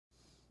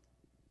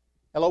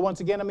Hello once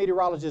again, I'm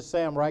meteorologist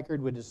Sam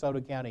Reichard with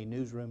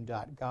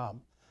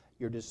DeSotoCountyNewsroom.com,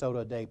 your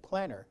DeSoto Day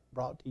Planner,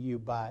 brought to you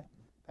by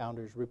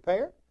Founders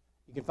Repair.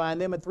 You can find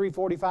them at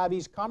 345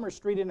 East Commerce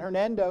Street in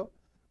Hernando,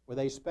 where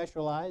they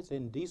specialize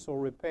in diesel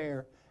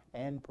repair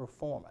and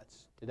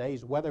performance.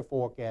 Today's weather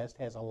forecast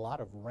has a lot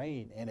of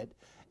rain in it.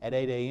 At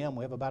 8 a.m.,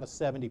 we have about a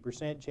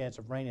 70% chance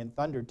of rain and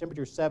thunder,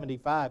 temperature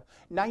 75,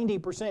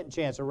 90%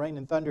 chance of rain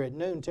and thunder at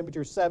noon,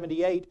 temperature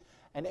 78,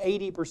 an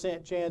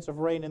 80% chance of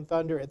rain and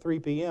thunder at 3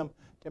 p.m.,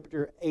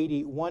 temperature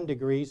 81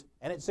 degrees,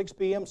 and at 6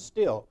 p.m.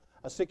 still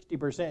a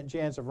 60%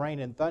 chance of rain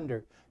and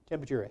thunder,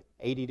 temperature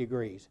 80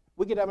 degrees.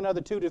 We could have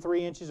another 2 to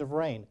 3 inches of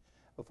rain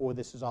before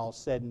this is all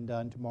said and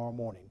done tomorrow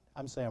morning.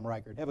 I'm Sam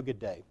Reichard. Have a good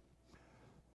day.